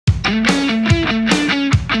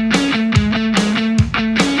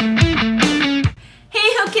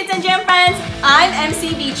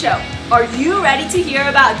Are you ready to hear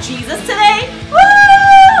about Jesus today?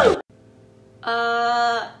 Woo!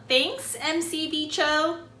 Thanks, MC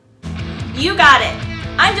Cho. You got it.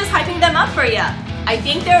 I'm just hyping them up for ya. I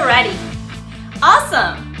think they're ready.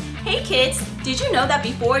 Awesome! Hey kids, did you know that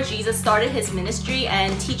before Jesus started his ministry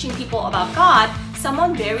and teaching people about God,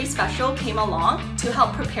 someone very special came along to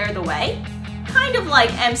help prepare the way? Kind of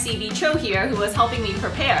like MC Cho here, who was helping me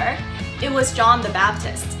prepare. It was John the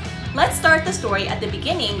Baptist. Let's start the story at the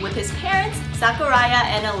beginning with his parents, Zachariah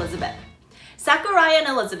and Elizabeth. Zachariah and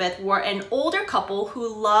Elizabeth were an older couple who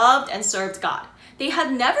loved and served God. They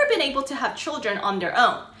had never been able to have children on their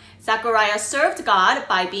own. Zachariah served God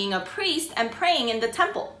by being a priest and praying in the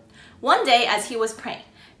temple. One day as he was praying,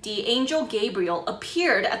 the angel Gabriel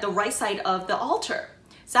appeared at the right side of the altar.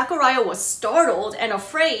 Zachariah was startled and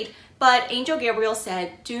afraid, but Angel Gabriel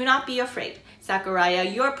said, "Do not be afraid. Zachariah,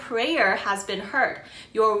 your prayer has been heard.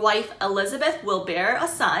 Your wife Elizabeth will bear a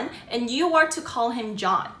son, and you are to call him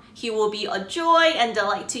John. He will be a joy and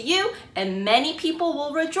delight to you, and many people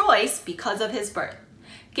will rejoice because of his birth."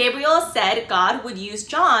 Gabriel said God would use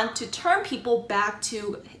John to turn people back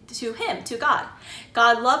to him, to God.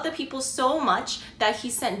 God loved the people so much that he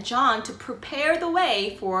sent John to prepare the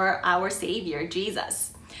way for our Savior,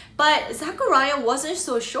 Jesus. But Zachariah wasn't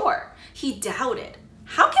so sure. He doubted.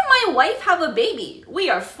 How can my wife have a baby? We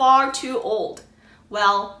are far too old.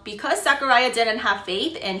 Well, because Zachariah didn't have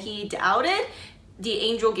faith and he doubted, the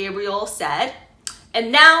angel Gabriel said,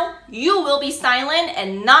 "And now you will be silent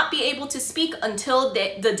and not be able to speak until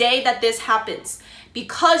the day that this happens,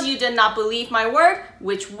 because you did not believe my word,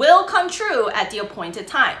 which will come true at the appointed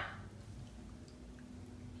time."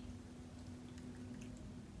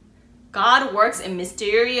 God works in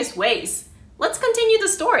mysterious ways. Let's continue the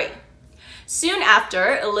story. Soon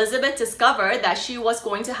after, Elizabeth discovered that she was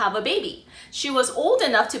going to have a baby. She was old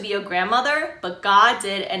enough to be a grandmother, but God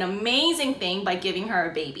did an amazing thing by giving her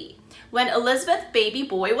a baby. When Elizabeth's baby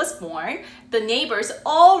boy was born, the neighbors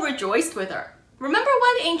all rejoiced with her. Remember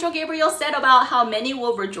what Angel Gabriel said about how many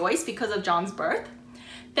will rejoice because of John's birth?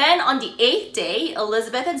 Then on the 8th day,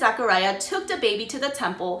 Elizabeth and Zachariah took the baby to the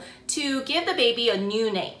temple to give the baby a new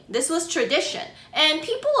name. This was tradition, and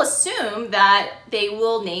people assume that they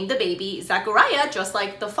will name the baby Zachariah just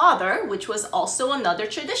like the father, which was also another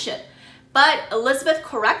tradition. But Elizabeth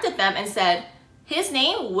corrected them and said, "His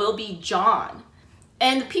name will be John."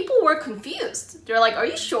 And people were confused. They're like, "Are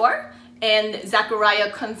you sure?" And Zachariah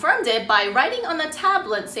confirmed it by writing on a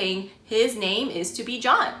tablet saying, "His name is to be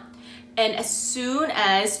John." And as soon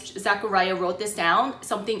as Zachariah wrote this down,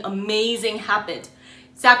 something amazing happened.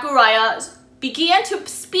 Zachariah began to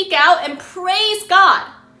speak out and praise God.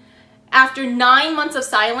 After 9 months of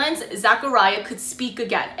silence, Zachariah could speak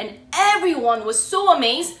again, and everyone was so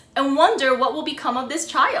amazed and wondered what will become of this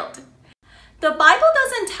child. The Bible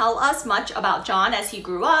doesn't tell us much about John as he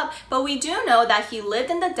grew up, but we do know that he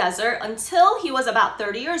lived in the desert until he was about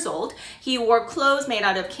 30 years old. He wore clothes made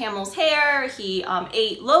out of camel's hair, he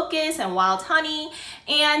ate locusts and wild honey,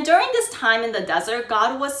 and during this time in the desert,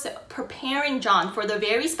 God was preparing John for the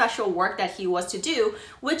very special work that he was to do,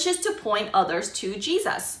 which is to point others to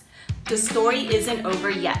Jesus. The story isn't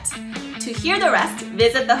over yet. To hear the rest,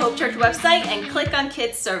 visit the Hope Church website and click on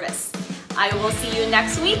Kids Service. I will see you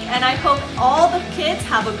next week, and I hope all the kids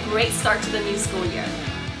have a great start to the new school year.